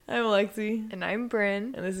Alexi. And I'm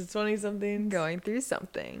Brynn. And this is 20-something. Going through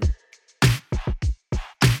something.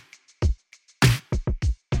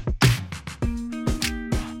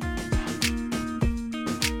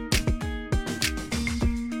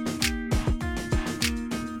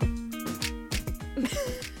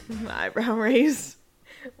 My eyebrow raise.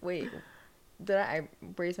 Wait, did I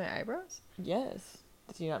raise my eyebrows? Yes.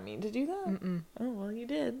 Did you not mean to do that? Mm-mm. Oh, well, you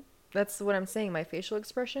did. That's what I'm saying. My facial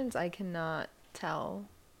expressions, I cannot tell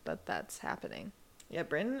that that's happening. Yeah,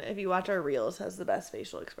 Brynn, if you watch our reels, has the best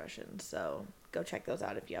facial expressions. So go check those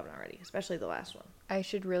out if you haven't already, especially the last one. I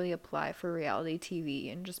should really apply for reality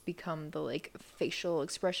TV and just become the, facial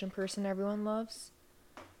expression person everyone loves.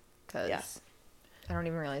 Because Yeah. I don't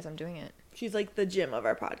even realize I'm doing it. She's like the gym of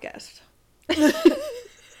our podcast.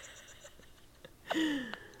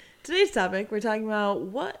 Today's topic, we're talking about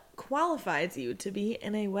what qualifies you to be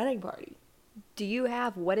in a wedding party. Do you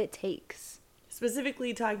have what it takes?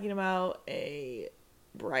 Specifically talking about a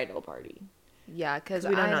bridal party. Yeah, because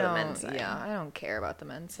we don't I know the don't. men's side. Yeah, I don't care about the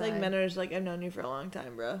men's Like side. men are just like, I've known you for a long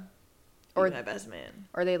time, bro. Or You're my best man.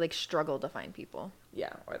 Or they struggle to find people.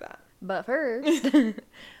 Yeah, or that. But first,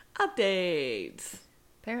 Updates.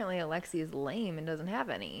 apparently Alexi is lame and doesn't have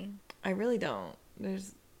any. I really don't.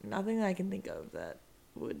 There's nothing that I can think of that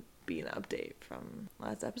would be an update from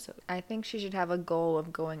last episode. I think she should have a goal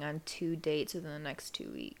of going on 2 dates within the next 2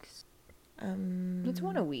 weeks. It's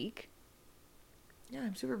 1 a week. Yeah,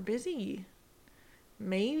 I'm super busy.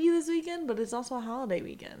 Maybe this weekend, but it's also a holiday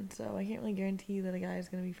weekend, so I can't really guarantee that a guy is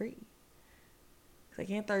going to be free. 'Cause I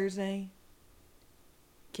can't Thursday.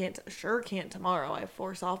 Can't tomorrow. I have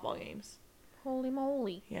 4 softball games. Holy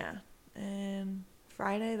moly. Yeah. And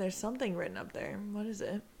Friday, there's something written up there. What is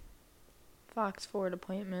it? Fox Ford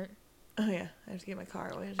appointment. Oh, yeah. I have to get my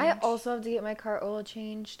car oil changed. I also have to get my car oil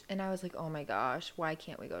changed, and I was like, oh my gosh, why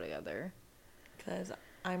can't we go together? Because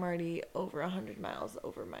I'm already over 100 miles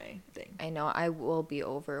over my thing. I know I will be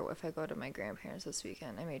over if I go to my grandparents this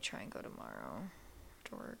weekend. I may try and go tomorrow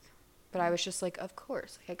to work. But I was just like, of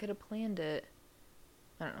course. I could have planned it.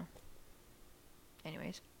 I don't know.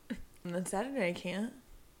 Anyways. And then Saturday I can't,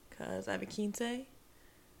 because I have a quince. Then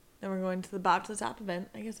we're going to the Bob to the Top event.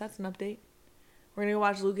 I guess that's an update. We're going to go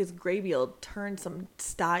watch Lucas Graybeard turn some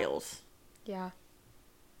styles. Yeah.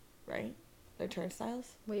 Right? They're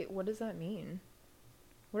turnstiles? Wait, what does that mean?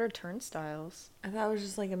 What are turnstiles? I thought it was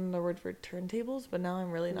just another word for turntables, but now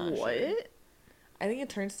I'm really not sure. What? I think a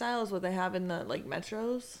turnstile is what they have in the,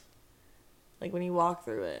 metros. When you walk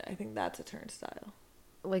through it, I think that's a turnstile.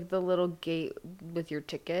 The little gate with your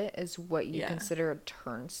ticket is what you Yeah. consider a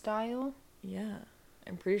turnstile? Yeah.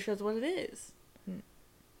 I'm pretty sure that's what it is.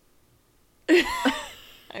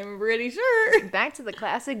 I'm pretty sure. Back to the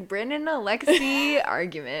classic Brynn and Alexi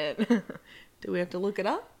argument. Do we have to look it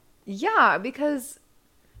up? Yeah, because...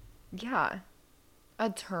 Yeah. A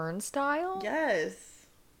turnstile? Yes.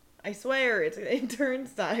 I swear it's a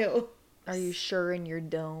turnstile. Are you sure in your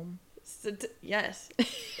dome? Yes.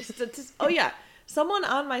 Oh, yeah. Someone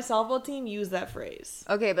on my softball team used that phrase.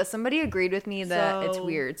 Okay, but somebody agreed with me that it's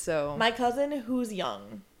weird, so... My cousin, who's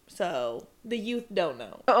young, so the youth don't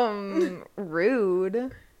know.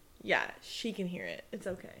 Rude. Yeah, she can hear it. It's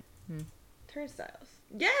okay. Turnstiles.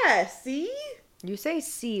 Yeah, see? You say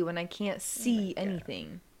see when I can't see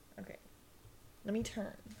anything. Okay. Let me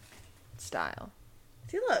turn. Style.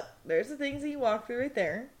 See, look. There's the things that you walk through right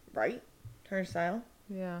there. Right? Turnstile.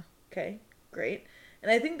 Yeah. Okay, great.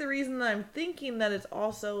 And I think the reason that I'm thinking that it's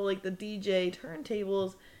also the DJ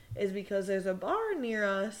turntables is because there's a bar near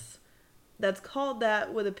us that's called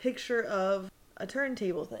that with a picture of a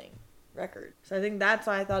turntable thing. Record. So I think that's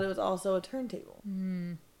why I thought it was also a turntable.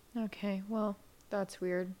 Okay, well, that's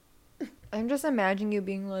weird. I'm just imagining you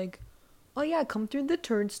being like, oh yeah, come through the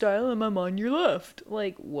turnstile and I'm on your left.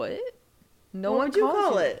 Like, what? No What one would you calls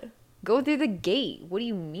call you. it? Go through the gate. What do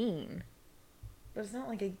you mean? But it's not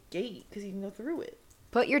like a gate because you can go through it.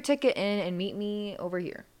 Put your ticket in and meet me over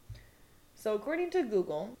here. So according to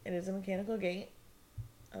Google, it is a mechanical gate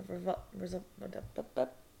of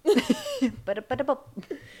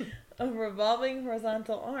of revolving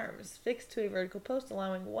horizontal arms fixed to a vertical post,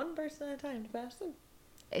 allowing one person at a time to pass through.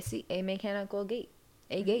 I see a mechanical gate.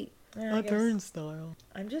 A gate. Yeah, I guess. Turnstile.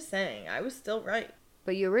 I'm just saying, I was still right.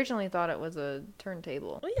 But you originally thought it was a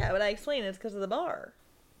turntable. Well, yeah, but I explained it's because of the bar.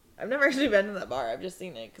 I've never actually been to that bar. I've just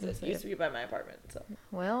seen it because it used to be by my apartment. So,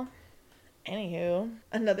 Well, anywho,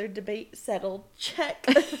 another debate settled. Check.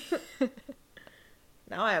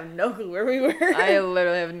 Now I have no clue where we were. I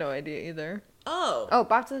literally have no idea either. Oh,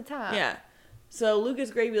 Back to the top. yeah. So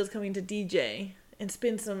Lucas Graybeard's coming to DJ and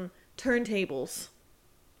spin some turntables.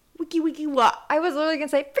 Wiki wiki what? I was literally gonna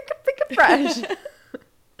say fricka fricka fresh.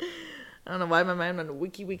 I don't know why my mind went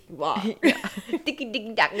wiki walk.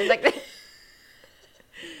 Dicky dock. Like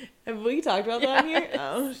Have we talked about that on here?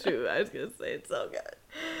 Oh shoot, I was gonna say it's so good.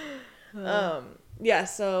 Yeah,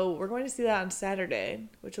 so we're going to see that on Saturday,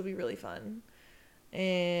 which will be really fun.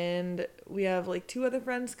 And we have like 2 other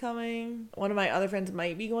friends coming. One of my other friends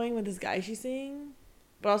might be going with this guy she's seeing.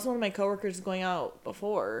 But also one of my coworkers is going out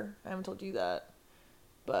before. I haven't told you that.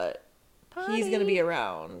 But he's going to be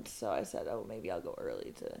around. So I said, oh, maybe I'll go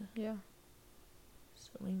early to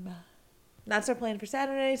swing by. That's our plan for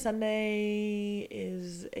Saturday. Sunday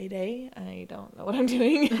is a day. I don't know what I'm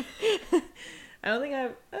doing. I don't think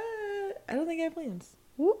I have plans.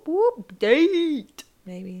 Whoop whoop date.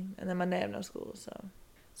 Maybe. And then Monday I have no school,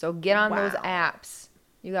 So get on those apps.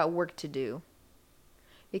 You got work to do.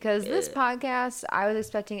 Because this podcast, I was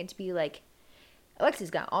expecting it to be like, Alexi's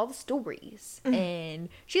got all the stories. And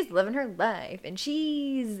she's living her life. And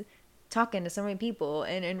she's talking to so many people.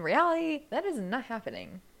 And in reality, that is not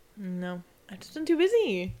happening. No. I've just been too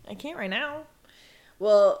busy. I can't right now.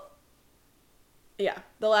 Well, yeah.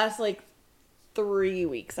 The last, 3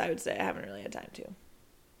 weeks, I would say I haven't really had time to.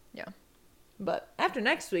 Yeah. But after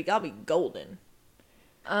next week, I'll be golden.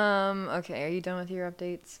 Okay. Are you done with your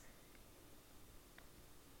updates?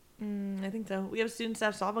 I think so. We have a student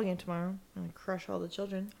staff softball game tomorrow. I'm going to crush all the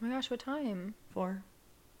children. Oh my gosh, what time? 4.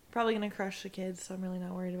 Probably going to crush the kids, so I'm really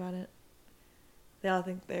not worried about it. They all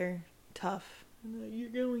think they're tough. And they're like, you're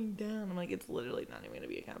going down. I'm like, it's literally not even going to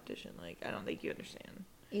be a competition. I don't think you understand.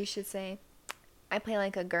 You should say, I play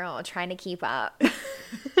like a girl trying to keep up.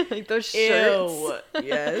 Like those shirts. Ew.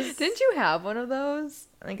 Yes. Didn't you have one of those?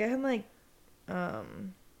 I think I had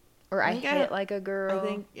Or I hit like a girl. I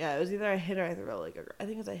think, yeah, it was either I hit or I throw like a girl. I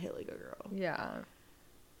think it was I hit like a girl. Yeah.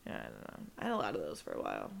 Yeah, I don't know. I had a lot of those for a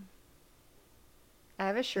while. I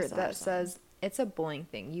have a shirt that says, it's a bowling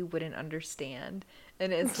thing you wouldn't understand.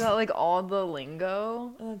 And it's got like all the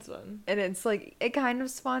lingo. Oh, that's fun. And it's like, it kind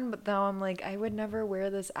of fun, but now I'm like, I would never wear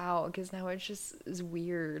this out because now it's just is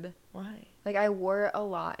weird. Why? Like I wore it a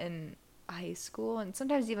lot in high school and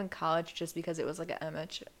sometimes even college just because it was like a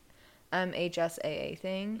MHSAA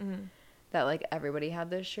thing that like everybody had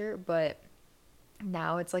this shirt, but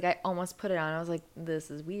now it's like I almost put it on. I was like, this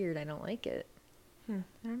is weird. I don't like it. I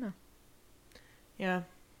don't know. Yeah,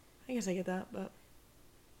 I guess I get that, but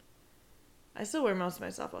I still wear most of my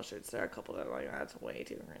softball shirts. There are a couple that are like, that's way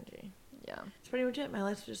too cringy. Yeah. That's pretty much it. My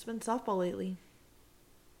life's just been softball lately.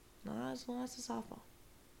 Lots of softball.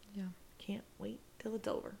 Yeah. Can't wait till it's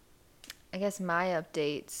over. I guess my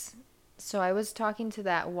updates. So I was talking to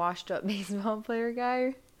that washed up baseball player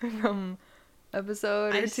guy from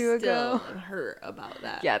episode or 2 ago. I'm hurt about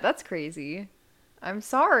that. Yeah, that's crazy. I'm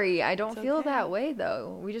sorry. I don't feel okay. that way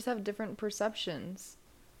though. We just have different perceptions.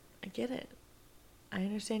 I get it. I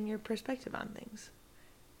understand your perspective on things.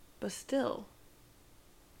 But still,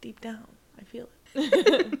 deep down, I feel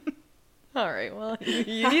it. All right, well,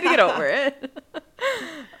 you need to get over it.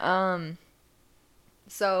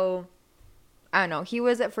 So, I don't know. He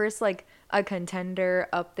was at first, like, a contender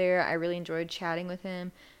up there. I really enjoyed chatting with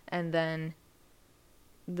him. And then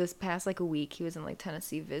this past, like, a week, he was in, like,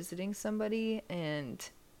 Tennessee visiting somebody. And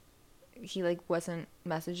he, like, wasn't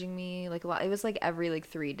messaging me, like, a lot. It was, like, every, like,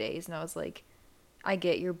 3 days. And I was like, I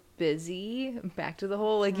get you're busy. Back to the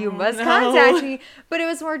whole, like, you must contact me. But it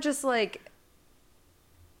was more just, like,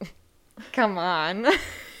 come on.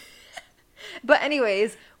 But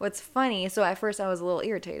anyways, what's funny, so at first I was a little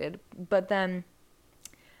irritated, but then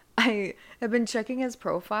I have been checking his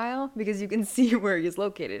profile because you can see where he's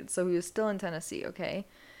located. So he was still in Tennessee, okay?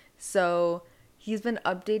 So he's been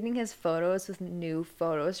updating his photos with new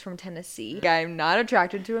photos from Tennessee. I'm not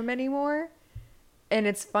attracted to him anymore. And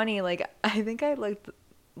it's funny, like, I think I looked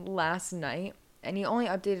last night and he only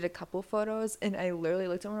updated a couple photos, and I literally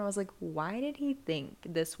looked at him and I was like, why did he think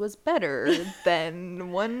this was better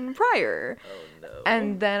than one prior? Oh, no.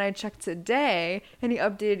 And then I checked today, and he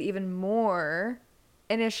updated even more,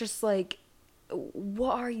 and it's just like,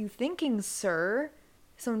 what are you thinking, sir?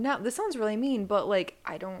 So now, this sounds really mean, but, like,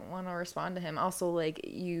 I don't want to respond to him. Also, like,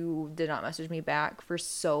 you did not message me back for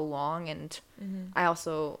so long, and I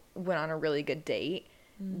also went on a really good date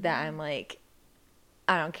that I'm like,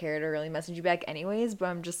 I don't care to really message you back anyways, but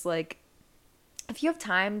I'm just like, if you have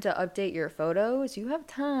time to update your photos, you have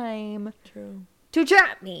time to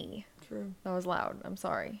chat me. True. That was loud. I'm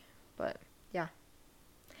sorry. But, yeah.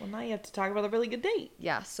 Well, now you have to talk about a really good date.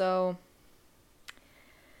 Yeah, so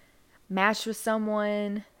matched with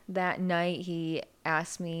someone that night. He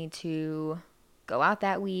asked me to go out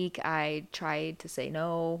that week. I tried to say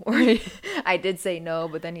no, or I did say no,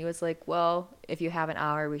 but then he was like, well, if you have an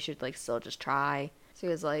hour, we should, like, still just try. So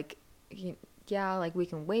he was like, yeah, like we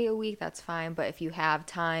can wait a week, that's fine. But if you have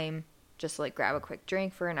time, just like grab a quick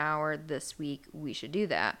drink for an hour this week, we should do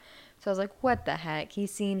that. So I was like, what the heck? He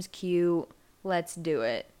seems cute. Let's do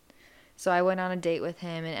it. So I went on a date with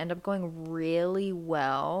him and ended up going really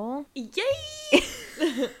well. Yay!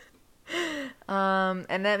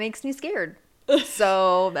 And that makes me scared.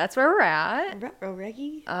 So that's where we're at. Retro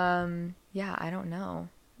Reggie. Yeah, I don't know.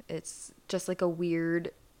 It's just like a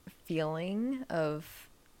weird feeling of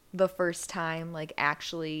the first time, like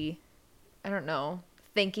actually, I don't know,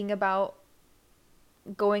 thinking about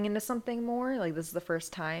going into something more. Like this is the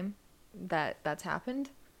first time that's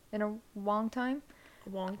happened in a long time. A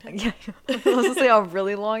long time. Yeah, I was supposed to say a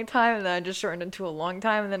really long time, and then I just shortened it to a long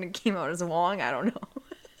time, and then it came out as long. I don't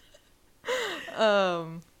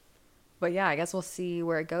know. But yeah, I guess we'll see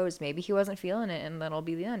where it goes. Maybe he wasn't feeling it, and that'll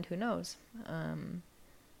be the end. Who knows?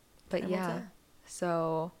 But yeah,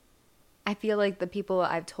 so I feel like the people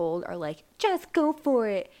I've told are like, just go for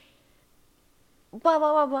it. Blah,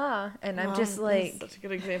 blah, blah, blah. And I'm just like... That's such a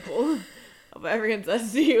good example of what everyone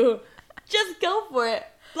says to you. Just go for it.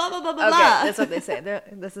 Blah, blah, blah, blah, okay, blah. that's what they say.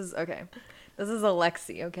 This is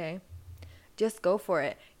Alexi, okay? Just go for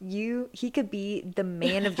it. He could be the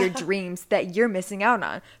man of your dreams that you're missing out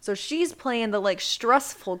on. So she's playing the like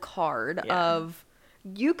stressful card of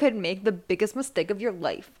you could make the biggest mistake of your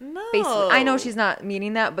life. No. Basically, I know she's not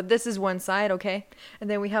meaning that, but this is one side, okay? And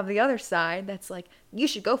then we have the other side that's like, you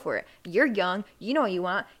should go for it. You're young. You know what you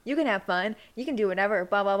want. You can have fun. You can do whatever.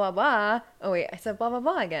 Blah, blah, blah, blah. Oh, wait. I said blah, blah,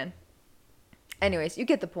 blah again. Anyways, you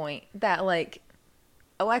get the point that, like,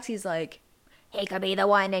 Alexi's like, he could be the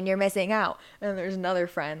one and you're missing out. And there's another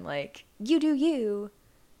friend like, you do you.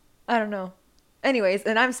 I don't know. Anyways,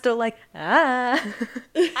 and I'm still like, I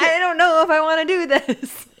don't know if I want to do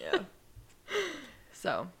this. Yeah.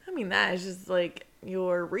 So. I mean, that is just like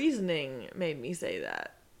your reasoning made me say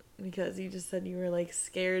that. Because you just said you were like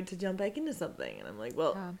scared to jump back into something. And I'm like,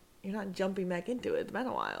 well, you're not jumping back into it. It's been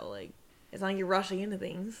a while. Like, it's not like you're rushing into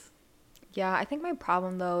things. Yeah, I think my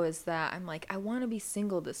problem, though, is that I'm like, I want to be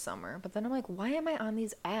single this summer. But then I'm like, why am I on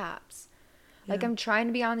these apps? Yeah. Like, I'm trying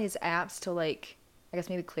to be on these apps to, like, I guess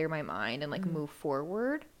maybe clear my mind and, like, move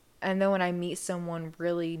forward. And then when I meet someone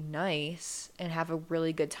really nice and have a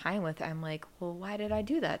really good time with, I'm like, well, why did I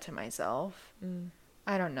do that to myself?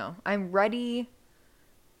 I don't know. I'm ready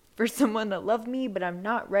for someone to love me, but I'm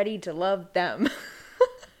not ready to love them.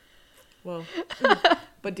 Well,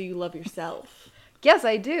 but do you love yourself? Yes,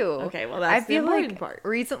 I do. Okay, well, that's the important part.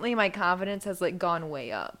 Recently my confidence has like gone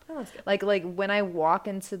way up. Oh, that's good. Like when I walk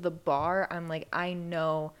into the bar, I'm like, I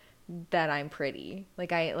know that I'm pretty.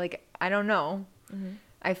 I don't know. Mm-hmm.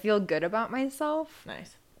 I feel good about myself.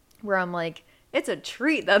 Nice. Where I'm like, it's a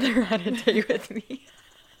treat that they're on a date with me.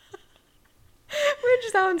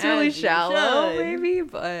 Which sounds really shallow, maybe,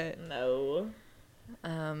 but no.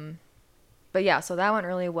 But yeah, so that went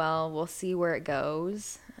really well. We'll see where it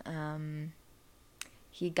goes.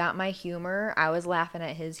 He got my humor. I was laughing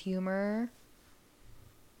at his humor.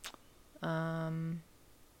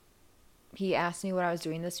 He asked me what I was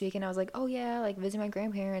doing this week, and I was like, oh yeah, like visiting my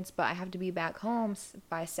grandparents, but I have to be back home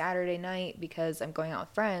by Saturday night because I'm going out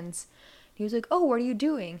with friends. He was like, oh, what are you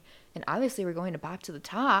doing? And obviously we're going to Bop to the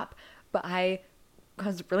Top, but I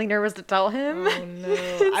was really nervous to tell him. Oh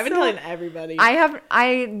no. I've been telling everybody.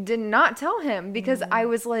 I did not tell him because I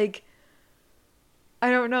was like,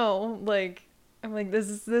 I don't know, like, I'm like,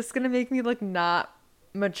 is this gonna make me look not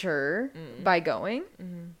mature by going?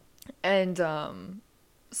 And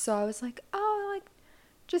so I was like, oh, like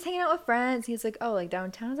just hanging out with friends. He's like, oh, like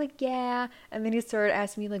downtown. I was like, yeah. And then he started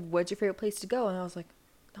asking me like, what's your favorite place to go? And I was like,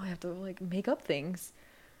 no, I have to like make up things.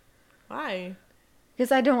 Why?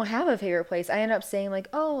 Because I don't have a favorite place. I end up saying like,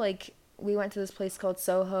 oh, like we went to this place called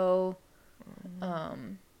Soho.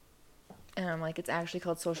 And I'm like, it's actually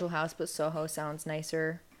called Social House, but Soho sounds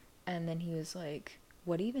nicer. And then he was like,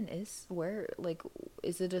 what even is, where, like,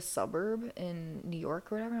 is it a suburb in New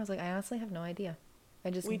York or whatever? And I was like, I honestly have no idea.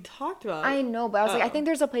 We talked about it. I know, but I was like, I think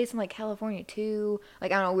there's a place in, like, California, too.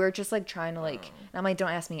 Like, I don't know, we were just, like, trying to, like, and I'm like,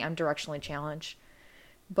 don't ask me, I'm directionally challenged.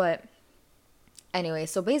 But, anyway,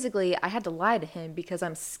 so basically, I had to lie to him because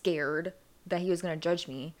I'm scared that he was going to judge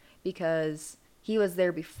me because he was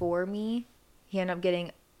there before me. He ended up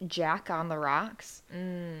getting Jack on the Rocks.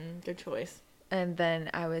 Good choice. And then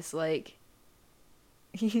I was like,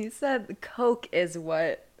 he said Coke is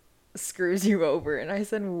what screws you over. And I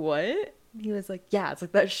said, what? He was like, yeah, it's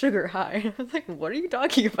like that sugar high. I was like, what are you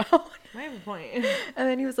talking about? I have a point. And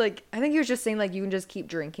then he was like, I think he was just saying like, you can just keep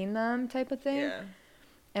drinking them type of thing. Yeah.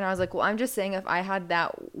 And I was like, well, I'm just saying if I had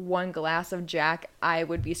that one glass of Jack, I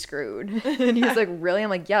would be screwed. And he was like, really? I'm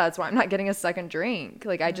like, yeah, that's why I'm not getting a second drink.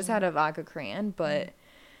 Like, I just had a vodka cran, but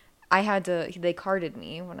they carded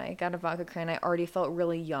me when I got a vodka cran. I already felt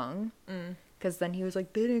really young. Because then he was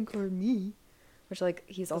like, they didn't card me. Which, like,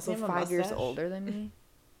 he's also 5 years older than me.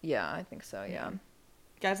 Yeah, I think so, yeah.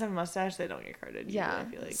 Guys have a mustache, they don't get carded. Yeah. Usually,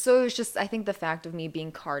 I feel like. So it was just, I think the fact of me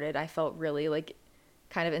being carded, I felt really, like,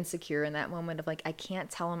 kind of insecure in that moment of, like, I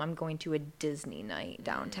can't tell him I'm going to a Disney night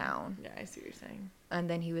downtown. Yeah, I see what you're saying. And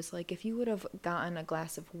then he was like, if you would have gotten a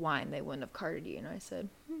glass of wine, they wouldn't have carded you. And I said,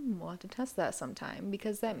 we'll have to test that sometime.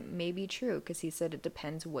 Because that may be true. Because he said it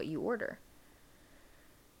depends what you order.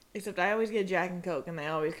 Except I always get Jack and Coke, and they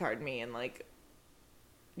always card me, and, like,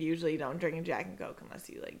 usually don't drink a Jack and Coke unless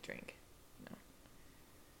you, like, drink. No.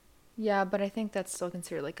 Yeah, but I think that's still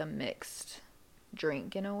considered, like, a mixed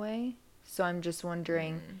drink in a way. So I'm just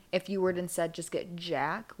wondering if you were to instead just get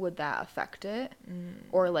Jack, would that affect it?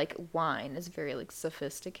 Or like wine is very like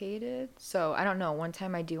sophisticated. So I don't know. One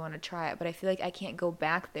time I do want to try it, but I feel like I can't go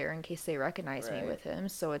back there in case they recognize me with him.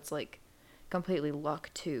 So it's like completely luck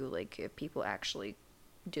too. Like if people actually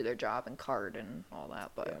do their job and card and all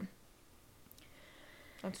that. But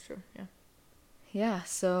that's true. Yeah. Yeah.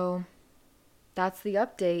 So that's the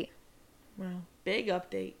update. Wow. Big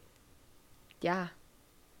update. Yeah.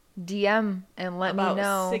 DM and let me know.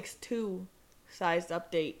 About 6'2" sized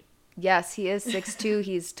update. Yes, he is 6'2".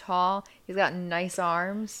 He's tall. He's got nice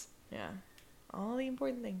arms. Yeah. All the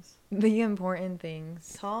important things. The important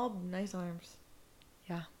things. Tall, nice arms.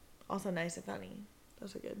 Yeah. Also nice and funny.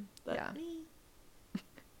 Those are good. But yeah.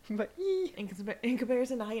 But in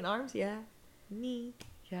comparison to height and arms, yeah. Me.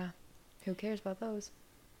 Yeah. Who cares about those?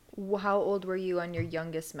 How old were you on your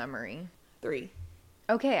youngest memory? 3.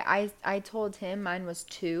 Okay, I told him mine was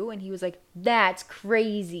 2, and he was like, that's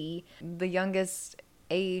crazy. The youngest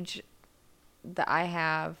age that I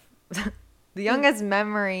have, the youngest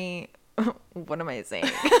memory, what am I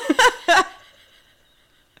saying?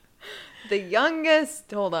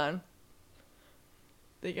 Hold on.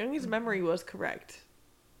 The youngest memory was correct.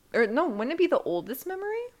 Or no, wouldn't it be the oldest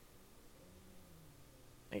memory?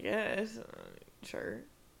 I guess. Sure.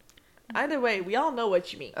 Either way, we all know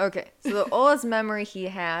what you mean. Okay, so the oldest memory he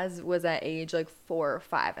has was at age like 4 or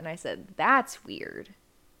 5, and I said, that's weird.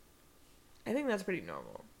 I think that's pretty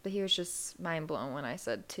normal. But he was just mind blown when I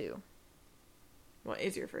said 2. What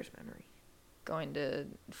is your first memory? Going to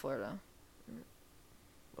Florida.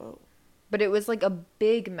 Whoa. But it was like a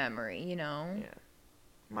big memory, you know? Yeah.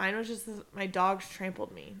 Mine was just my dogs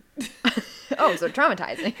trampled me. Oh, so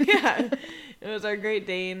traumatizing. Yeah. It was our Great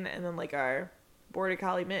Dane and then like our Border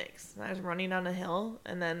Collie mix. And I was running down a hill,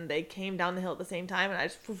 and then they came down the hill at the same time, and I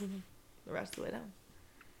just the rest of the way down.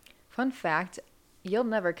 Fun fact, you'll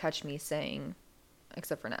never catch me saying,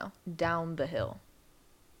 except for now, down the hill.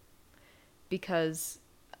 Because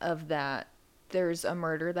of that, there's a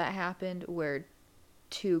murder that happened where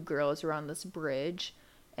 2 girls were on this bridge,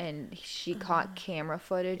 and she caught camera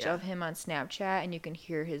footage of him on Snapchat, and you can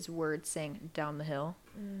hear his words saying, down the hill.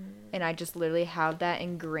 And I just literally have that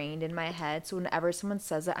ingrained in my head. So whenever someone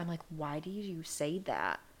says it, I'm like, why do you say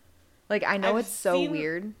that? Like, I know it's so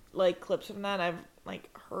weird. Like, clips from that. I've, like,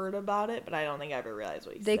 heard about it, but I don't think I ever realized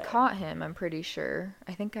what he said. They caught him, I'm pretty sure.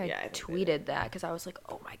 I think I tweeted that because I was like,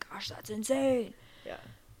 oh my gosh, that's insane. Yeah.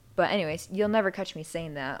 But anyways, you'll never catch me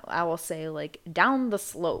saying that. I will say, like, down the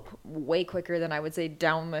slope way quicker than I would say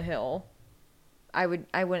down the hill. I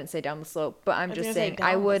wouldn't say down the slope, but I'm just saying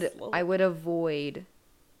I would avoid.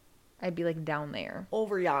 I'd be like down there.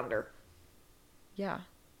 Over yonder. Yeah.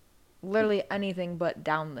 Literally anything but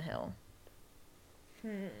down the hill.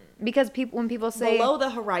 Because when people say below the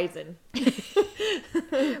horizon.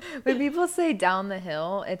 When people say down the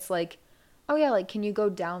hill, it's like, oh yeah, like, can you go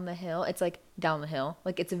down the hill? It's like down the hill.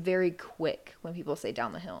 Like, it's very quick when people say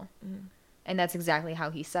down the hill. And that's exactly how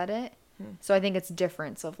he said it. So I think it's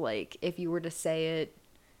difference of, like, if you were to say it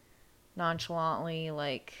nonchalantly,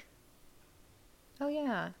 like, oh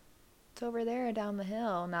yeah, it's over there down the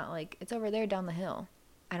hill. Not like, it's over there down the hill.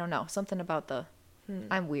 I don't know. Something about the,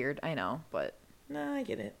 I'm weird, I know, but. No, I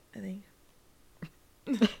get it, I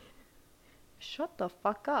think. Shut the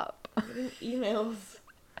fuck up. I'm getting emails.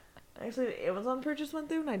 Actually, the Amazon purchase went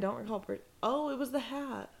through, and I don't recall. Oh, it was the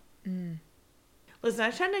hat. Listen, I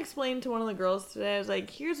was trying to explain to one of the girls today. I was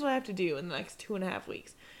like, here's what I have to do in the next 2.5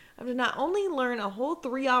 weeks. I have to not only learn a whole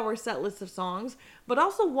 3-hour set list of songs, but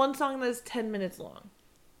also one song that is 10 minutes long.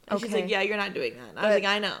 And she's like, Okay. yeah, you're not doing that. And I was like,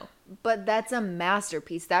 I know. But that's a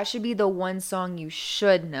masterpiece. That should be the one song you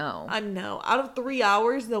should know. I know. Out of 3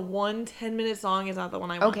 hours, the 10-minute song is not the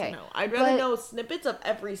one I want to know. I'd rather know snippets of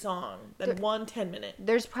every song than 1 10-minute.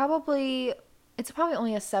 It's probably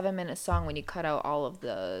only a 7-minute song when you cut out all of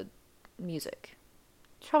the music.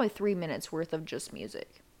 It's probably 3 minutes worth of just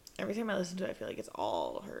music. Every time I listen to it, I feel like it's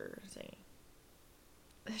all her singing.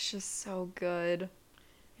 It's just so good.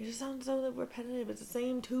 It just sounds so repetitive. It's the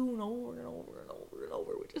same tune over and over and over and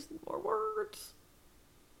over with just more words.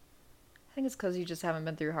 I think it's because you just haven't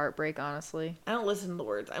been through heartbreak, honestly. I don't listen to the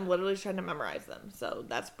words. I'm literally trying to memorize them. So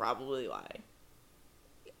that's probably why.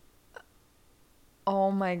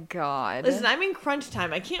 Oh my god. Listen, I'm in crunch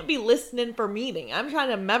time. I can't be listening for meeting. I'm trying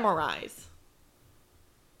to memorize.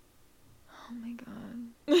 Oh my god.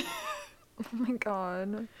 Oh my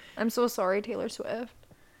god. I'm so sorry, Taylor Swift.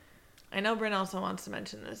 I know Brynn also wants to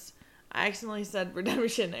mention this. I accidentally said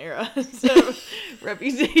redemption era instead of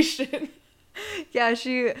reputation. Yeah,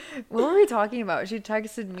 what were we talking about? She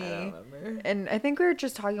texted me. I don't remember. And I think we were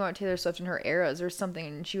just talking about Taylor Swift and her eras or something.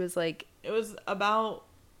 And she was like... It was about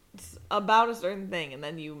a certain thing. And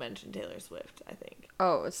then you mentioned Taylor Swift, I think.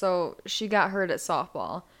 Oh, so she got hurt at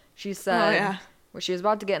softball. She said... Well, she was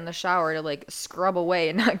about to get in the shower to, like, scrub away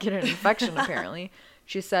and not get an infection, apparently.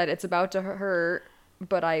 She said, it's about to hurt,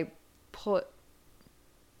 but I put...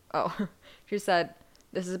 Oh, she said,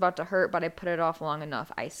 this is about to hurt, but I put it off long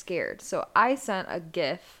enough. I scared. So I sent a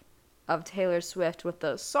gif of Taylor Swift with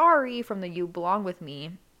the sorry from the You Belong With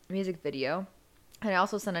Me music video. And I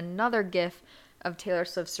also sent another gif of Taylor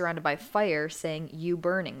Swift surrounded by fire saying, you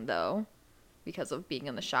burning, though, because of being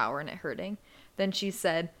in the shower and it hurting. Then she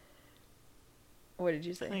said... What did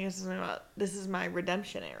you say? I guess something about, this is my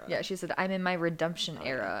redemption era. Yeah, she said, I'm in my redemption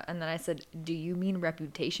era. And then I said, do you mean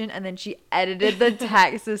reputation? And then she edited the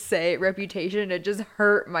text to say reputation, and it just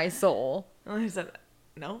hurt my soul. And I said,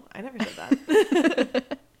 no, I never said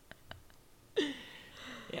that.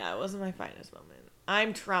 Yeah, it wasn't my finest moment.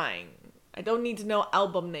 I'm trying. I don't need to know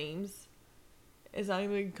album names. It's not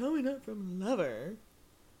like, coming up from Lover.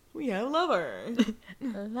 We have Lover.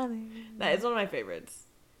 Lover. That is one of my favorites.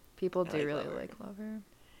 People do like really Lover. like Lover.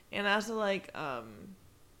 And I also like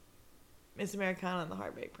Miss Americana and the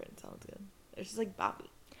Heartbreak Prince. Sounds good. It's just like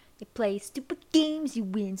Bobby. You play stupid games, you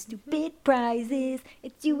win stupid prizes.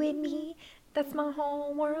 It's you and me, that's my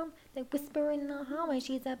whole world. They whisper in the hallway,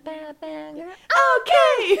 she's a bad, bad girl.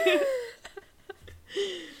 Okay!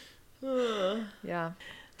 Yeah.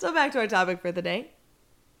 So back to our topic for the day.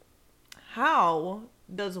 How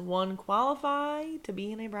does one qualify to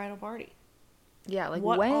be in a bridal party? Yeah, like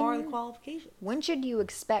what are the qualifications? When should you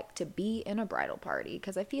expect to be in a bridal party?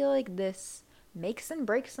 Because I feel like this makes and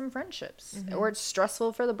breaks some friendships. Mm-hmm. Or it's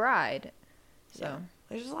stressful for the bride. So yeah.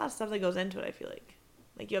 There's just a lot of stuff that goes into it, I feel like.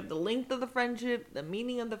 Like, you have the length of the friendship, the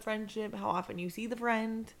meaning of the friendship, how often you see the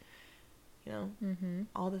friend, you know,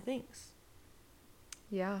 all the things.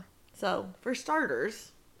 Yeah. So, for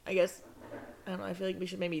starters, I guess, I don't know, I feel like we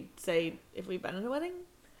should maybe say if we've been in a wedding.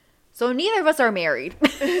 So, neither of us are married.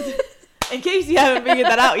 In case you haven't figured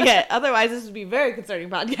that out yet. Otherwise, this would be a very concerning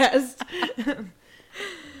podcast.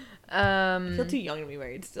 I feel too young to be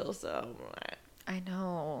married still, so. I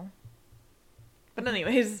know. But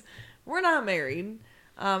anyways, we're not married.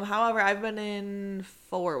 However, I've been in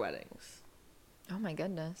 4 weddings. Oh my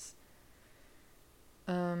goodness.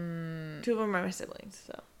 2 of them are my siblings,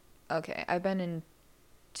 so. Okay, I've been in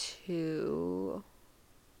 2.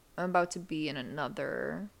 I'm about to be in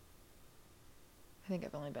another. I think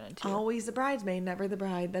I've only been in 2. Always the bridesmaid, never the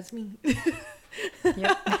bride. That's me.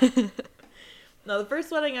 Yep. No, the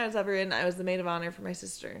first wedding I was ever in, I was the maid of honor for my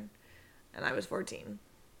sister. And I was 14.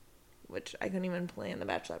 Which I couldn't even plan the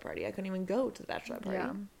bachelor party. I couldn't even go to the bachelor party.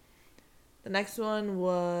 Yeah. The next one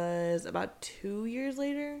was about 2 years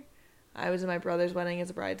later. I was in my brother's wedding as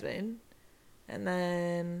a bridesmaid. And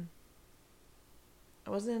then I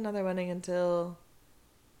wasn't in another wedding until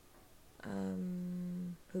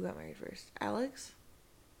who got married first? Alex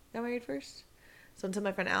got married first. So until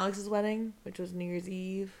my friend Alex's wedding, which was New Year's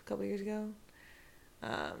Eve a couple years ago.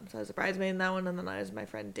 So I was a bridesmaid in that one, and then I was my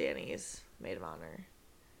friend Danny's maid of honor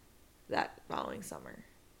that following summer.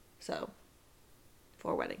 So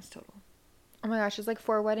 4 weddings total. Oh my gosh, it's like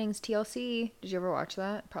 4 weddings TLC. Did you ever watch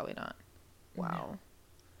that? Probably not. Wow. No.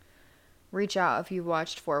 Reach out if you've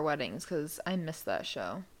watched 4 weddings, because I missed that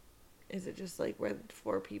show. Is it just like where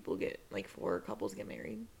 4 couples get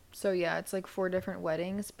married? So yeah, it's like 4 different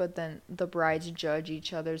weddings, but then the brides judge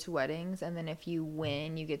each other's weddings, and then if you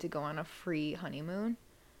win, you get to go on a free honeymoon.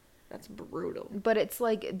 That's brutal. But it's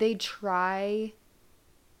like they try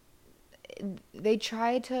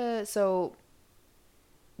to, so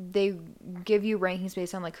they give you rankings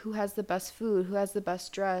based on like who has the best food, who has the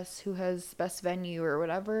best dress, who has best venue or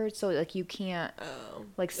whatever. So like you can't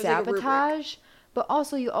like sabotage. But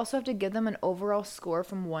also you also have to give them an overall score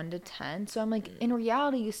from 1 to 10. So I'm like, in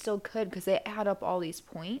reality you still could, because they add up all these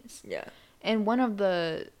points. Yeah. And one of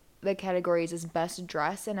the categories is best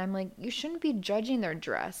dress, and I'm like, you shouldn't be judging their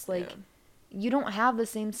dress. Like you don't have the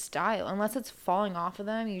same style. Unless it's falling off of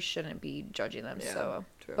them, you shouldn't be judging them. Yeah, so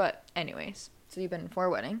true. But anyways, so you've been in 4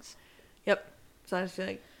 weddings. Yep. So I just feel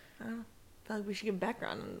like, I don't know, I feel like we should give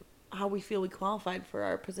background on how we feel we qualified for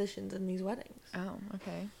our positions in these weddings. Oh,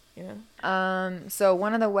 okay. You know? So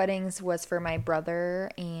one of the weddings was for my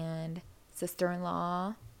brother and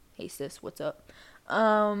sister-in-law. Hey sis, what's up?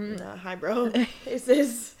 Hi bro. Hey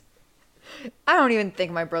sis. I don't even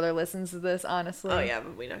think my brother listens to this, honestly. Oh yeah,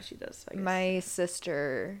 but we know she does. I guess. My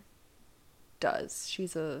sister does.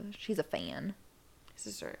 She's a fan.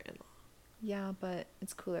 Sister-in-law. Yeah, but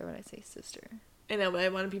it's cooler when I say sister. I know, but I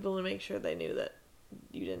wanted people to make sure they knew that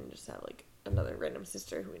you didn't just have like another random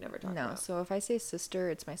sister who we never talked about. No, so if I say sister,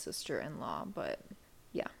 it's my sister-in-law, but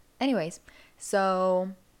yeah. Anyways, so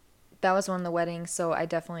that was one of the weddings, so I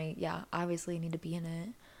definitely, obviously need to be in it.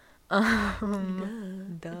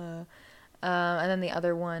 Duh. And then the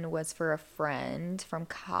other one was for a friend from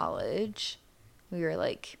college. We were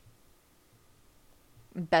like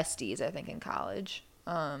besties, I think, in college.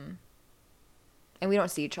 And we don't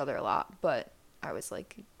see each other a lot, but I was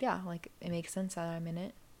like, yeah, like it makes sense that I'm in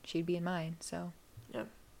it. She'd be in mine, so. Yeah.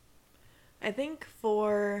 I think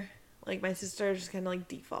for like my sister, just kind of like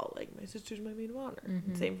default, like my sister's my maid of honor.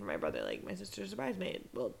 Mm-hmm. Same for my brother, like my sister's a bridesmaid.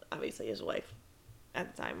 Well, obviously his wife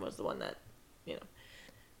at the time was the one that, you know.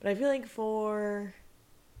 But I feel like for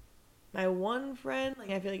my one friend, like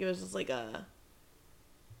I feel like it was just like a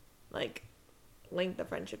like length of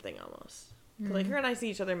friendship thing almost. Mm-hmm. Like her and I see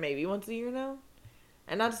each other maybe once a year now.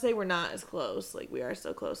 And not to say we're not as close, like we are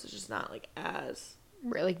still close, it's just not like as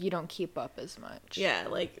right, like you don't keep up as much. Yeah,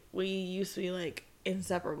 like we used to be like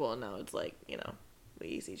inseparable, and now it's like, you know,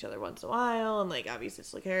 we see each other once in a while, and like obviously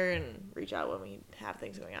it's like her and reach out when we have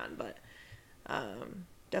things going on, but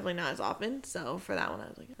definitely not as often. So for that one I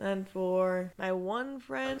was like, and for my one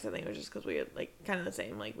friend, I think it was just because we had like kind of the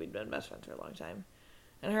same, like we'd been best friends for a long time,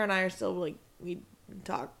 and her and I are still like, we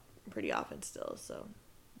talk pretty often still, so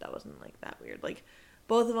that wasn't like that weird. Like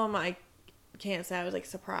both of them, I can't say I was like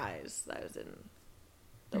surprised that I was in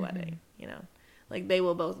the mm-hmm. wedding, you know, like they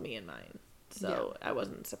will both be in mine, so I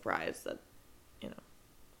wasn't surprised that, you know.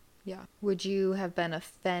 Yeah. Would you have been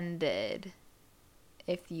offended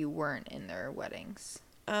if you weren't in their weddings?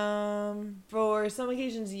 For some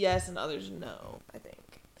occasions yes, and others no, I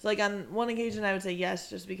think. So like on one occasion I would say yes,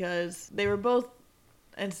 just because they were both,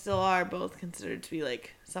 and still are both, considered to be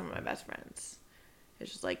like some of my best friends.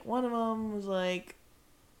 It's just like one of them was like,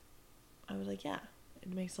 I was like, yeah,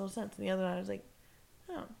 it makes total sense, and the other one I was like,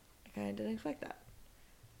 oh, I kind of didn't expect that.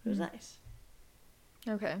 It was nice.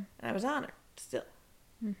 Okay. And I was honored, still.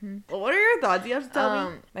 Mm-hmm. Well, what are your thoughts? You have to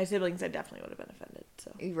tell me. My siblings, I definitely would have been offended.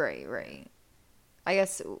 So. Right. I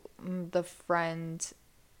guess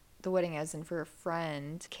the wedding as in for a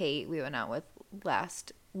friend, Kate, we went out with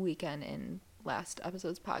last weekend in last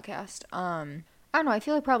episode's podcast. I don't know. I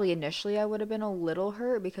feel like probably initially I would have been a little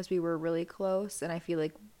hurt because we were really close, and I feel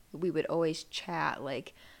like we would always chat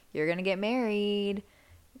like, you're gonna get married,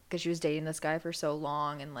 because she was dating this guy for so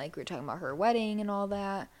long, and like we were talking about her wedding and all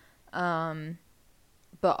that.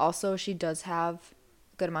 But also she does have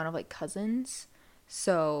a good amount of like cousins,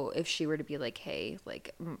 so if she were to be like, hey,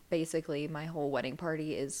 like basically my whole wedding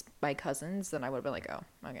party is my cousins, then I would have been like, oh,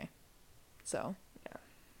 okay. So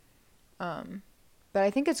yeah. But I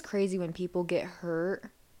think it's crazy when people get hurt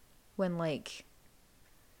when like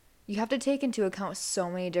you have to take into account so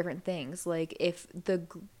many different things. Like if the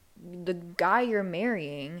guy you're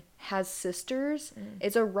marrying has sisters,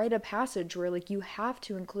 it's a rite of passage where like you have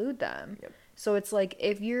to include them. Yep. So it's like,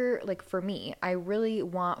 if you're like, for me, I really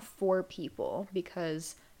want 4 people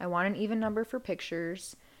because I want an even number for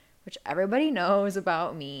pictures, which everybody knows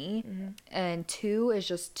about me. Mm-hmm. And 2 is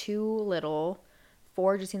just too little.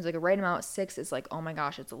 4 just seems like a right amount. 6 is like, oh my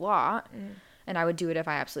gosh, it's a lot. And I would do it if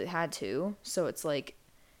I absolutely had to. So it's like,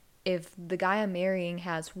 if the guy I'm marrying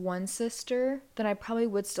has 1 sister, then I probably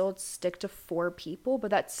would still stick to 4 people,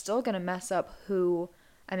 but that's still going to mess up who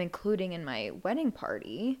I'm including in my wedding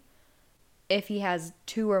party. If he has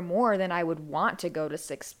 2 or more, then I would want to go to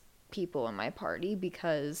 6 people in my party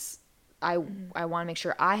because I want to make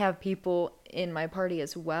sure I have people in my party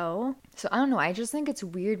as well. So I don't know. I just think it's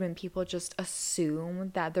weird when people just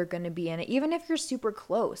assume that they're going to be in it. Even if you're super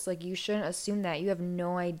close, like you shouldn't assume that. You have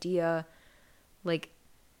no idea. Like,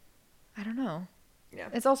 I don't know. Yeah.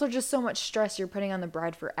 It's also just so much stress you're putting on the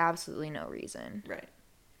bride for absolutely no reason. Right.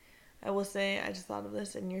 I will say, I just thought of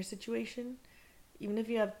this in your situation. Even if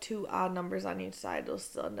you have 2 odd numbers on each side, it'll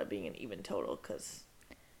still end up being an even total because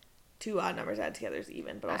 2 odd numbers added together is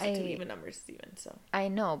even, but also 2 even numbers is even. So I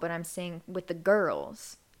know, but I'm saying with the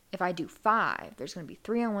girls, if I do 5, there's going to be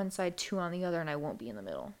 3 on one side, 2 on the other, and I won't be in the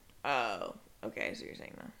middle. Oh, okay. So you're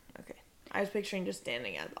saying that. Okay. I was picturing just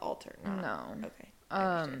standing at the altar. No.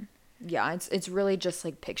 Okay. Yeah, it's really just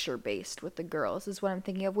like picture based with the girls is what I'm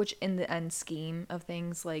thinking of, which in the end scheme of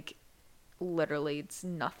things, like literally it's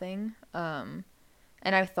nothing. And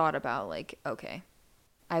I've thought about like, okay,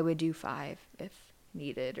 I would do 5 if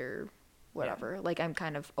needed or whatever. Yeah. Like I'm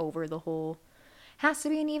kind of over the whole has to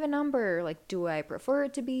be an even number. Like, do I prefer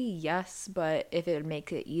it to be? Yes, but if it would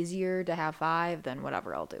make it easier to have 5, then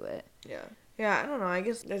whatever, I'll do it. Yeah. Yeah, I don't know. I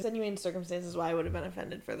guess there's genuine circumstances why I would have been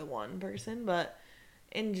offended for the one person, but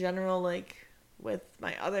in general, like, with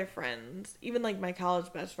my other friends, even, like, my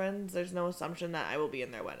college best friends, there's no assumption that I will be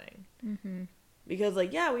in their wedding. Mm-hmm. Because,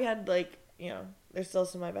 like, yeah, we had, like, you know, there's still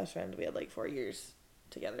some of my best friends. We had, like, 4 years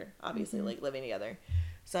together, obviously, mm-hmm. like, living together.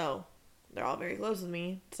 So they're all very close with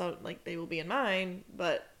me. So, like, they will be in mine,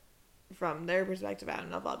 but from their perspective, I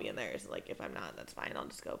don't know if I'll be in theirs. Like, if I'm not, that's fine. I'll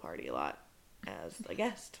just go party a lot as a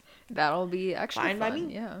guest. That'll be extra fine fun. By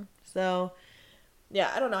me. Yeah. So,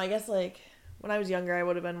 yeah, I don't know. I guess, like, when I was younger, I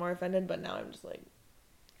would have been more offended, but now I'm just like,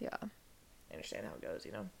 yeah, I understand how it goes,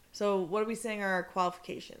 you know? So, what are we saying are our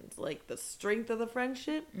qualifications? Like, the strength of the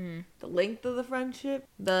friendship, the length of the friendship,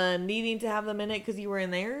 the needing to have them in it because you were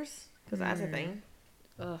in theirs? Because that's a thing.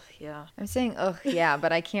 Ugh, yeah. I'm saying, ugh, yeah,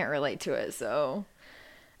 but I can't relate to it, so.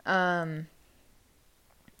 I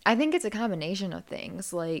think it's a combination of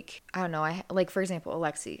things. Like, I don't know. Like, for example,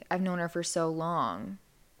 Alexi. I've known her for so long.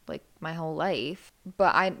 Like my whole life,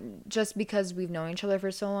 but just because we've known each other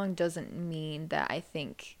for so long doesn't mean that I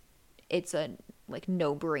think it's a like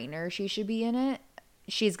no-brainer she should be in it.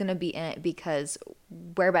 She's gonna be in it because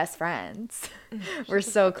we're best friends. We're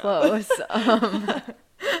so close.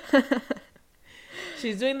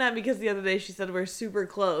 She's doing that because the other day she said we're super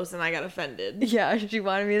close and I got offended. Yeah, she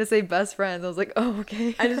wanted me to say best friends. I was like, oh,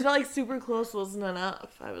 okay. I just felt like super close wasn't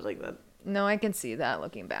enough. I was like that. No, I can see that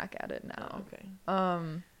looking back at it now. Oh,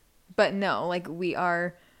 okay. But no, like we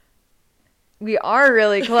are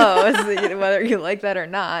really close, whether you like that or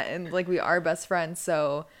not, and like we are best friends.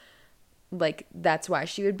 So, like that's why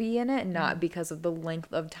she would be in it, not because of the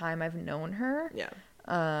length of time I've known her. Yeah.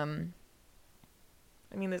 I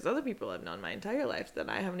mean, there's other people I've known my entire life that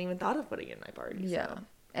I haven't even thought of putting in my party. Yeah.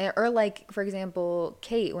 So. Or like, for example,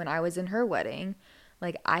 Kate, when I was in her wedding,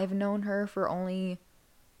 like I've known her for only,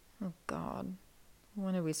 oh God,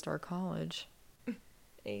 when did we start college?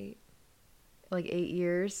 8. Like 8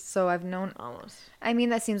 years. So I've known almost. I mean,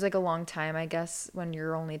 that seems like a long time, I guess, when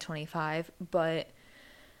you're only 25, but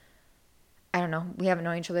I don't know. We haven't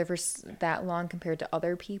known each other for that long compared to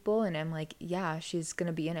other people, and I'm like, yeah, she's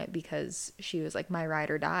gonna be in it because she was like my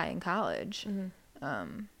ride or die in college.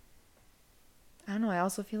 Mm-hmm. I don't know. I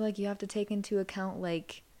also feel like you have to take into account,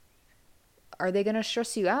 like, are they gonna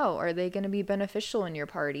stress you out? Are they gonna be beneficial in your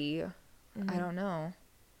party? Mm-hmm. I don't know.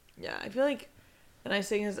 Yeah, I feel like the nice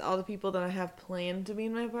thing is all the people that I have planned to be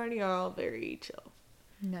in my party are all very chill.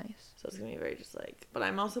 Nice. So it's going to be very just like, but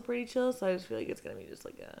I'm also pretty chill, so I just feel like it's going to be just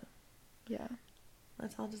like yeah.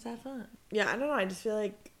 Let's all just have fun. Yeah, I don't know. I just feel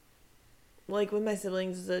like with my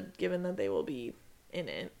siblings, it's a given that they will be in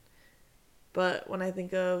it. But when I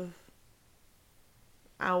think of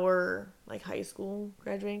our, like, high school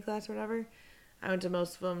graduating class or whatever, I went to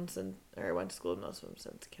most of them went to school with most of them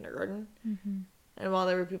since kindergarten. Mm-hmm. And while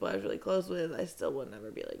there were people I was really close with, I still would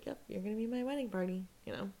never be like, yep, you're going to be my wedding party,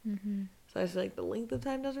 you know? Mm-hmm. So I feel like the length of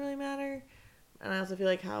time doesn't really matter. And I also feel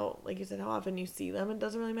like how, like you said, how often you see them, it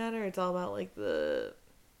doesn't really matter. It's all about, like,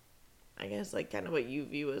 I guess, like, kind of what you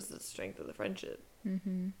view as the strength of the friendship.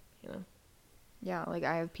 Mm-hmm. You know? Yeah, like,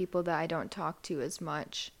 I have people that I don't talk to as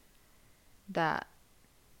much that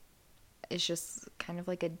it's just kind of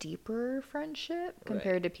like a deeper friendship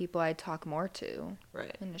compared to people I talk more to.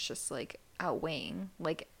 Right. And it's just, like, outweighing.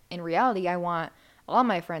 Like, in reality, I want all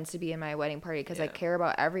my friends to be in my wedding party because I care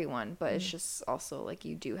about everyone, but it's just also, like,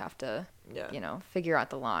 you do have to, you know, figure out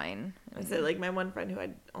the line. I say, like, my one friend who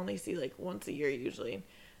I only see, like, once a year usually,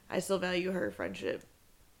 I still value her friendship,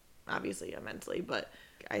 obviously, immensely, but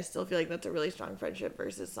I still feel like that's a really strong friendship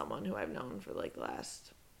versus someone who I've known for, like, the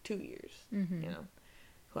last 2 years, you know,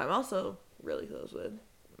 who I'm also really close with,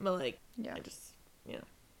 but, like, I just, you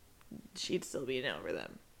know, she'd still be in over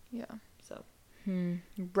them. Yeah. So.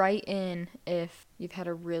 Write in if you've had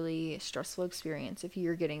a really stressful experience, if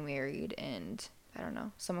you're getting married and I don't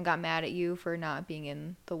know, someone got mad at you for not being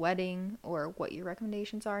in the wedding, or what your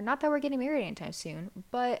recommendations are. Not that we're getting married anytime soon,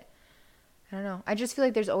 but I don't know. I just feel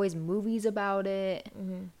like there's always movies about it,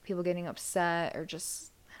 people getting upset, or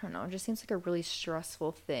just, I don't know, it just seems like a really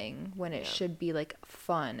stressful thing when it should be like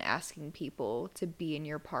fun, asking people to be in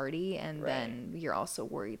your party, and then you're also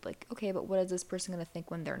worried like, okay, but what is this person going to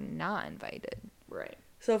think when they're not invited? Right.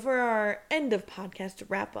 So for our end of podcast to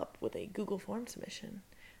wrap up with a Google form submission,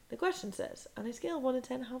 the question says, on a scale of 1 to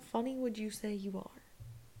 10, how funny would you say you are?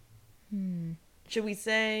 Should we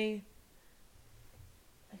say,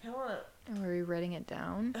 like, I want to... Oh, are we writing it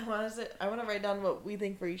down? I want to write down what we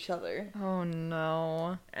think for each other. Oh,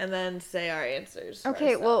 no. And then say our answers.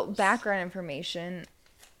 Okay, well, background information.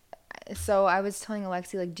 So I was telling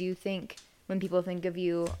Alexi, like, do you think when people think of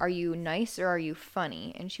you, are you nice or are you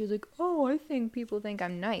funny? And she was like, oh, I think people think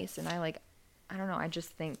I'm nice. And I don't know. I just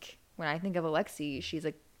think, when I think of Alexi, she's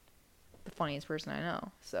like the funniest person I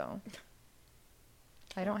know. So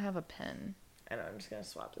I don't have a pen. I know, I'm just going to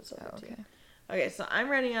swap this over okay. too. Okay, so I'm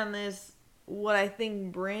writing on this what I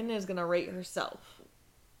think Brynn is going to rate herself.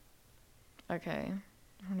 Okay.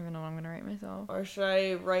 I don't even know what I'm going to rate myself. Or should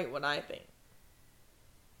I write what I think?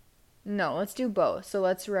 No, let's do both. So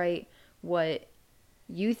let's write what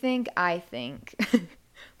you think I think.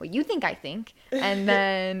 What you think I think. And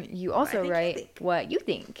then you also write what you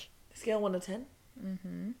think. Scale 1 to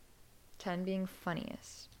 10? 10 being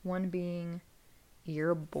funniest. 1 being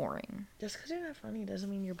you're boring. Just because you're not funny doesn't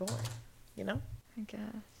mean you're boring. You know? I guess.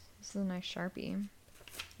 This is a nice Sharpie.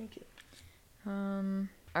 Thank you.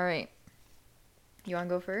 All right. You want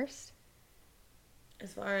to go first?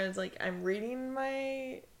 As far as, like, I'm reading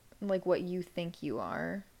my... Like, what you think you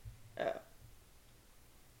are. Oh.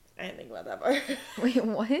 I didn't think about that part. Wait,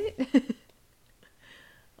 what?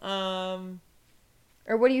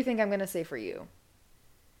 Or what do you think I'm going to say for you?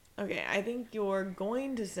 Okay, I think you're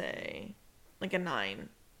going to say, like, a 9.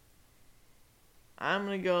 I'm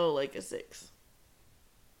going to go, like, a 6.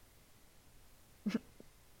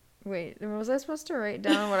 Wait, was I supposed to write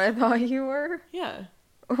down what I thought you were? Yeah.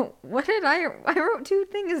 What did I wrote 2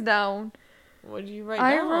 things down. What did you write down?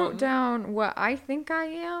 I wrote down what I think I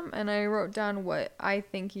am, and I wrote down what I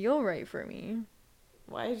think you'll write for me.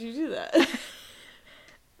 Why did you do that?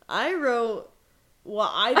 I wrote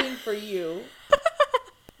what I think for you,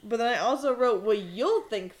 but then I also wrote what you'll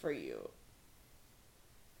think for you.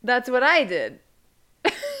 That's what I did.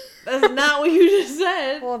 That's not what you just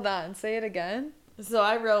said. Hold on, say it again. So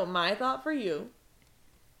I wrote my thought for you,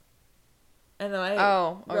 and then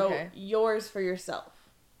I wrote yours for yourself.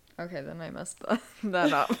 Okay, then I messed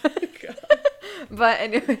that up. But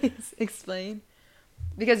anyways, explain.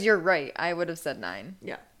 Because you're right. I would have said 9.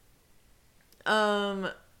 Yeah.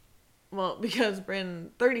 Well, because Brynn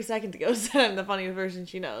 30 seconds ago said I'm the funniest person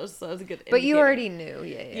she knows, so that's a good indicator. But you already knew,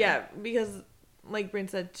 yeah. Yeah, because like Brynn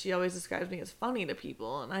said, she always describes me as funny to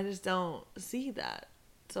people, and I just don't see that.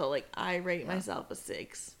 So, like, I rate myself a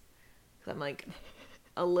 6. Because I'm, like,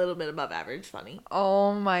 a little bit above average funny.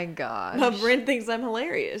 Oh, my gosh. But Brynn thinks I'm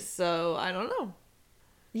hilarious, so I don't know.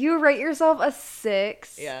 You rate yourself a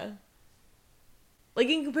 6? Yeah. Like,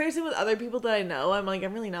 in comparison with other people that I know, I'm like,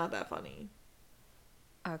 I'm really not that funny.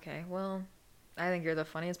 Okay, well, I think you're the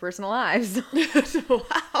funniest person alive.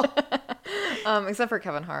 Wow. Except for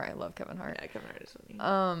Kevin Hart. I love Kevin Hart. Yeah, Kevin Hart is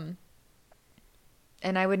funny.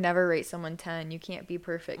 And I would never rate someone 10. You can't be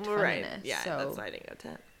perfect funniness. Right. Yeah, so. that's why I didn't go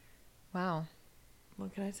 10. Wow.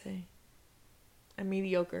 What can I say? I'm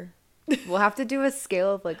mediocre. We'll have to do a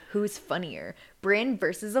scale of, like, who's funnier. Brynn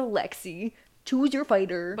versus Alexi. Choose your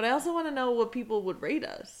fighter. But I also want to know what people would rate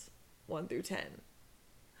us. 1 through 10.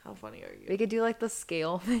 How funny are you? We could do, like, the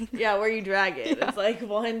scale thing. Yeah, where you drag it. Yeah. It's like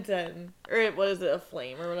 1, 10. Or what is it, a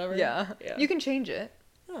flame or whatever? Yeah. You can change it.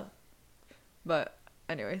 Oh. But,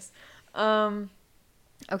 anyways.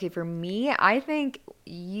 Okay, for me, I think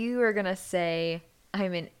you are going to say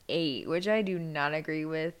I'm an 8, which I do not agree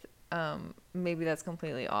with. Maybe that's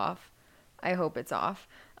completely off. I hope it's off.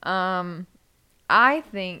 I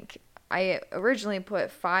think I originally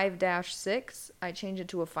put 5-6. I changed it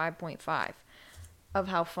to a 5.5 of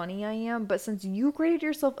how funny I am. But since you graded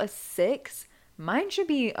yourself a 6, mine should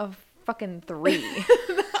be a fucking 3.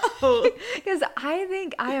 No. Because I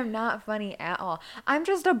think I am not funny at all. I'm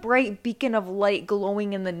just a bright beacon of light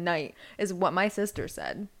glowing in the night, is what my sister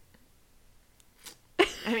said.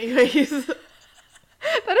 Anyways.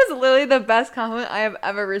 That is literally the best compliment I have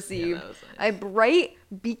ever received. Yeah, that was nice. A bright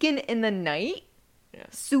beacon in the night. Yeah.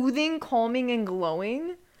 Soothing, calming, and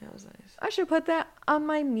glowing. That was nice. I should put that on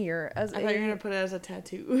my mirror as I thought you were going to put it as a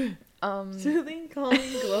tattoo. Soothing,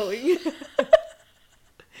 calming, glowing.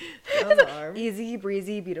 Easy,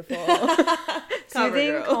 breezy, beautiful.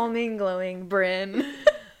 Soothing, calming, glowing, Brynn.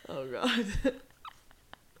 Oh god.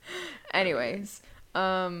 Anyways,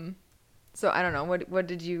 so I don't know. What were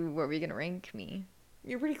you gonna rank me?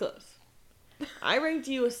 You're pretty close. I ranked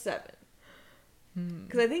you a 7.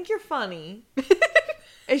 Because I think you're funny.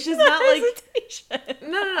 It's just not like...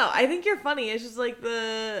 No. I think you're funny. It's just like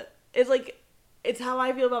it's how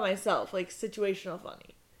I feel about myself. Like, situational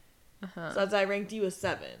funny. So that's why I ranked you a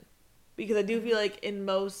 7. Because I do feel like in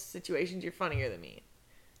most situations you're funnier than me.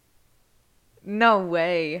 No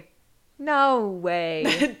way.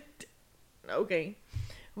 Okay.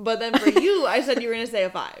 But then for you, I said you were going to say a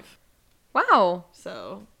 5. Wow.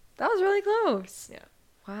 So. That was really close. Yeah.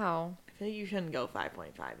 Wow. I feel like you shouldn't go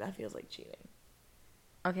 5.5. That feels like cheating.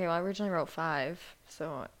 Okay, well, I originally wrote 5,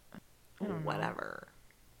 so I don't know. Whatever.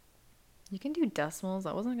 You can do decimals.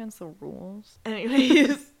 That wasn't against the rules.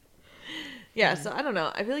 Anyways. Yeah, so I don't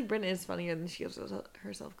know. I feel like Brynn is funnier than she gives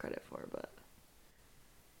herself credit for, but...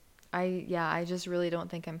 I just really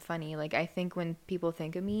don't think I'm funny. Like, I think when people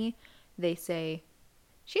think of me, they say,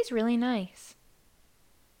 she's really nice.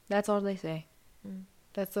 That's all they say. Mm.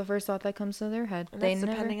 That's the first thought that comes to their head. And that's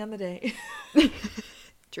depending on the day.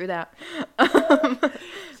 True that.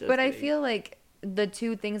 But I feel like the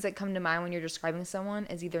two things that come to mind when you're describing someone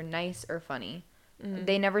is either nice or funny. Mm-hmm.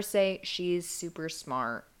 They never say, she's super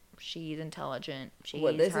smart, she's intelligent, she's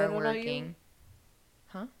hardworking.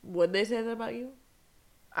 Huh? Would they say that about you?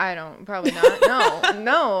 I don't, probably not.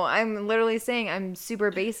 No, I'm literally saying I'm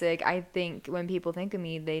super basic. I think when people think of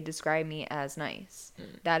me, they describe me as nice.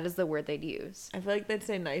 That is the word they'd use. I feel like they'd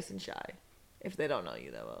say nice and shy if they don't know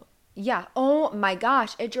you that well. Yeah. Oh my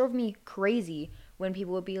gosh. It drove me crazy when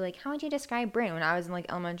people would be like, how would you describe Brynn? When I was in like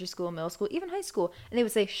elementary school, middle school, even high school. And they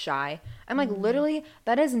would say shy. I'm like, literally,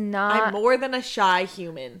 that is not... I'm more than a shy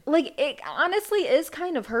human. Like, it honestly is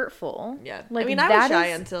kind of hurtful. Yeah. Like, I mean, I was shy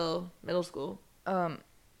until middle school.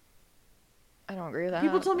 I don't agree with that.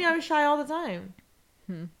 People told me I was shy all the time.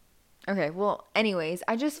 Okay, well, anyways,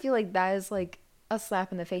 I just feel like that is like a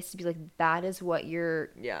slap in the face to be like, that is what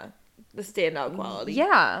you're... Yeah. The standout quality.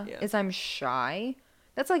 Yeah. Is I'm shy.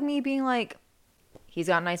 That's like me being like, he's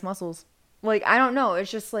got nice muscles. Like, I don't know.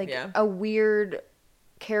 It's just like a weird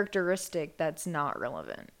characteristic that's not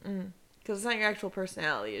relevant. Because it's not your actual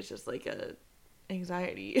personality. It's just like a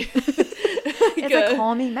anxiety. It's a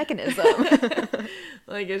calming mechanism.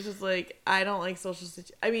 Like, it's just like, I don't like social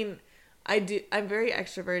situations. I mean, I'm very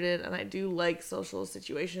extroverted and I do like social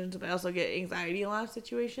situations, but I also get anxiety in a lot of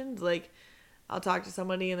situations. Like, I'll talk to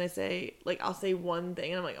somebody and they say, like, I'll say one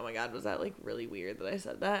thing and I'm like, oh my God, was that like really weird that I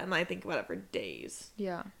said that? And I think about it for days.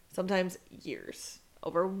 Yeah. Sometimes years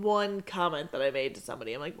over one comment that I made to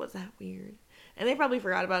somebody. I'm like, was that weird? And they probably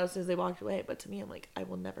forgot about it as soon as they walked away. But to me, I'm like, I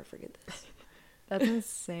will never forget this. That's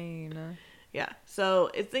insane. Yeah. So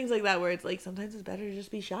it's things like that where it's like, sometimes it's better to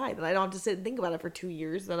just be shy. That I don't have to sit and think about it for 2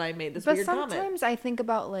 years that I made this weird comment. But sometimes I think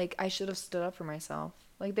about, like, I should have stood up for myself.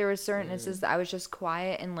 Like, there were certain instances that I was just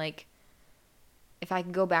quiet and, like, if I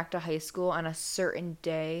could go back to high school on a certain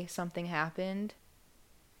day, something happened,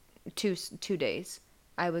 two days,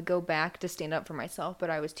 I would go back to stand up for myself, but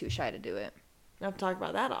I was too shy to do it. I have to talk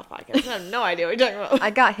about that off podcast. I have no idea what you're talking about.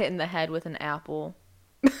 I got hit in the head with an apple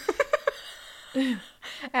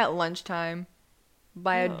at lunchtime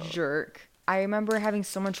by a jerk. I remember having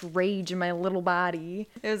so much rage in my little body.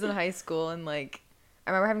 It was in high school, and, like,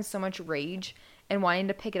 I remember having so much rage and wanting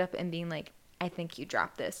to pick it up and being like, I think you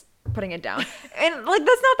dropped this. Putting it down. And, like,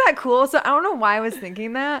 that's not that cool, so I don't know why I was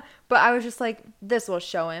thinking that, but I was just like, this will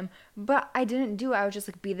show him. But I didn't do it. I was just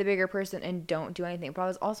like, be the bigger person and don't do anything. But I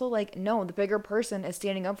was also like, no, the bigger person is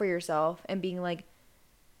standing up for yourself and being like,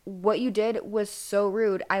 what you did was so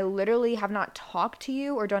rude. I literally have not talked to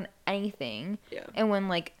you or done anything. Yeah. And when,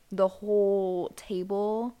 like, the whole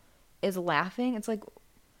table is laughing, it's like,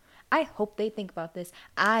 I hope they think about this.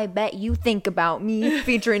 I bet you think about me,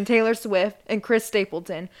 featuring Taylor Swift and Chris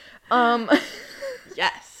Stapleton.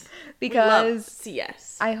 Yes. Because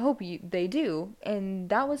yes. I hope they do. And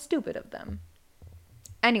that was stupid of them.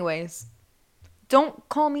 Anyways, don't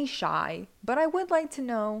call me shy. But I would like to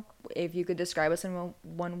know, if you could describe us in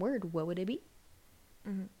one word, what would it be?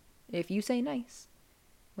 Mm-hmm. If you say nice,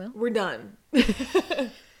 well, we're done.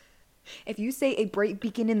 If you say a bright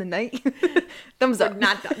beacon in the night, thumbs up. We're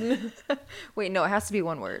not done. Wait, no, it has to be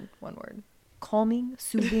one word. One word. Calming,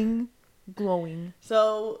 soothing, glowing.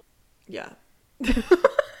 So, yeah.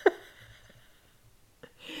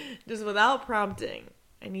 Just without prompting,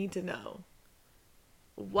 I need to know,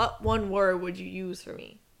 what one word would you use for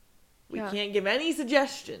me? We can't give any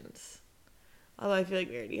suggestions. Although I feel like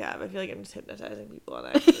we already have. I feel like I'm just hypnotizing people on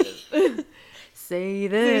accident. Say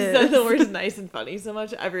this. They said the words nice and funny so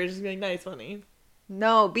much. Everyone's just being nice, funny.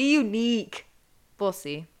 No, be unique. We'll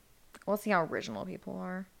see. We'll see how original people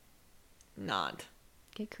are. Not.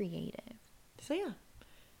 Get creative. So yeah.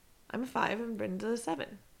 I'm a 5 and Brynn's a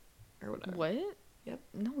 7. Or whatever. What? Yep.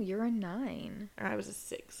 No, you're a 9. Or I was a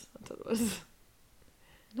 6. That's what it was.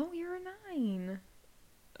 No, you're a 9.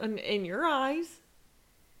 In your eyes.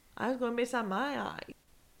 I was going based on my eyes.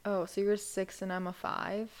 Oh, so you're a 6 and I'm a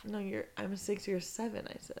 5? No, I'm a 6, you're a 7,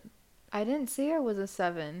 I said. I didn't say I was a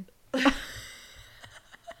 7.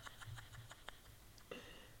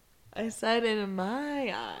 I said in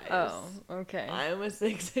my eyes. Oh, okay. I'm a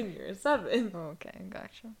 6 and you're a 7. Okay,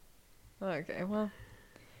 gotcha. Okay, well.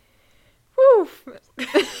 Woo!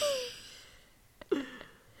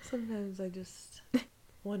 Sometimes I just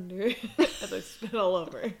wonder as I spit all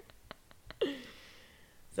over.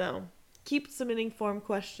 So, keep submitting form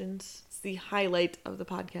questions. It's the highlight of the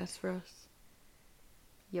podcast for us.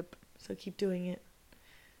 Yep. So keep doing it.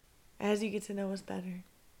 As you get to know us better.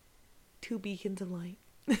 2 beacons of light.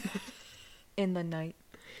 In the night.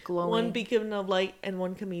 Glowing. 1 beacon of light and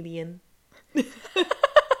 1 comedian.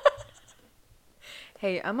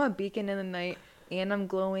 Hey, I'm a beacon in the night, and I'm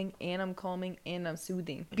glowing, and I'm calming, and I'm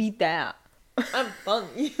soothing. Beat that. I'm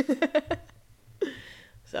funny.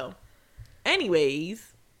 So,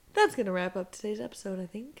 anyways, that's going to wrap up today's episode, I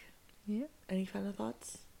think. Yeah. Any final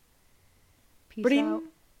thoughts? Peace Brynn? out.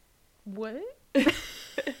 What?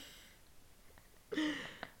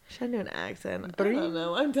 Should I do an accent? I Brynn? don't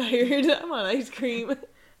know. I'm tired. I'm on ice cream. I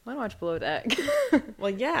want to watch Below Deck. Well,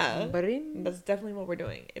 yeah. Brynn? That's definitely what we're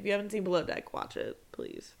doing. If you haven't seen Below Deck, watch it,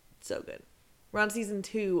 please. It's so good. We're on season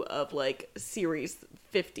 2 of, like, series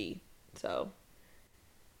 50. So,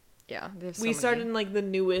 Yeah. we started in, like, the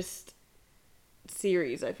newest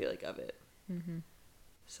series, I feel like, of it. Mm-hmm.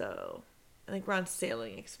 So, I think we're on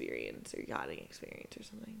Sailing Experience or Yachting Experience or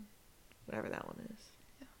something. Whatever that one is.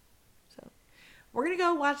 Yeah. So, we're going to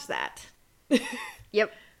go watch that.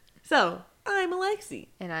 Yep. So, I'm Alexi.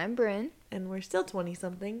 And I'm Brynn. And we're still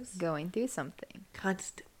 20-somethings. Going through something.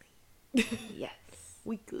 Constantly. Yes.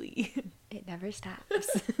 Weekly. It never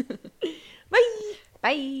stops. Bye!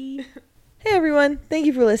 Bye. Hey everyone, thank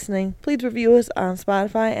you for listening. Please review us on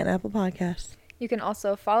Spotify and Apple Podcasts. You can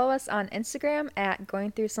also follow us on Instagram at Going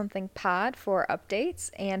Through Something Pod for updates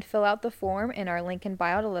and fill out the form in our link in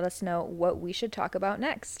bio to let us know what we should talk about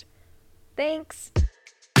next. Thanks.